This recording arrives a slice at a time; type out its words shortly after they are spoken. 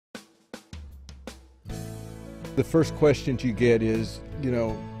The first questions you get is,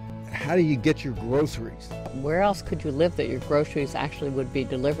 how do you get your groceries? Where else could you live that your groceries actually would be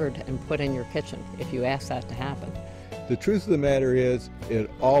delivered and put in your kitchen if you asked that to happen? The truth of the matter is, it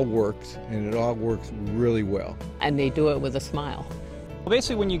all works, and it all works really well. And they do it with a smile. Well,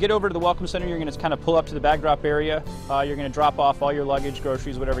 basically, when you get over to the Welcome Center, you're going to kind of pull up to the bag drop area. You're going to drop off all your luggage,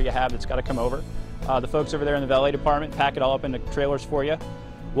 groceries, whatever you have that's got to come over. The folks over there in the valet department pack it all up into trailers for you.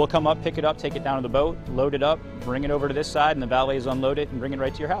 We'll come up, pick it up, take it down to the boat, load it up, bring it over to this side, and the valets unload it and bring it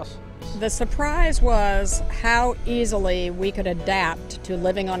right to your house. The surprise was how easily we could adapt to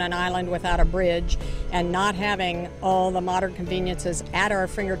living on an island without a bridge and not having all the modern conveniences at our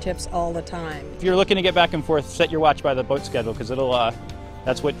fingertips all the time. If you're looking to get back and forth, set your watch by the boat schedule, because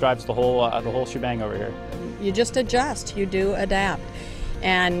that's what drives the whole shebang over here. You just adjust, you do adapt,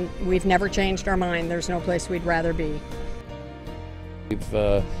 and we've never changed our mind. There's no place we'd rather be.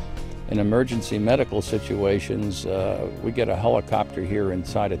 In emergency medical situations, we get a helicopter here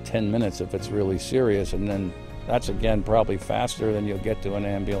inside of 10 minutes if it's really serious, and then that's again probably faster than you'll get to an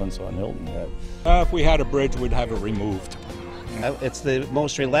ambulance on Hilton Head. If we had a bridge, we'd have it removed. It's the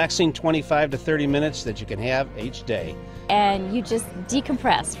most relaxing 25 to 30 minutes that you can have each day. And you just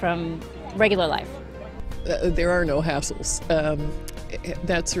decompress from regular life. There are no hassles.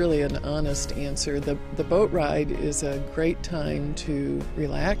 That's really an honest answer. The boat ride is a great time to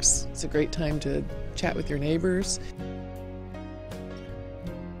relax. It's a great time to chat with your neighbors.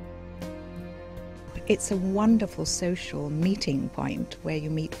 It's a wonderful social meeting point where you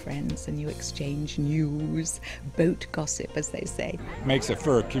meet friends and you exchange news, boat gossip, as they say. Makes it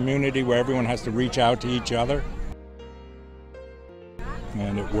for a community where everyone has to reach out to each other,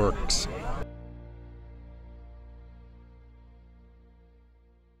 and it works.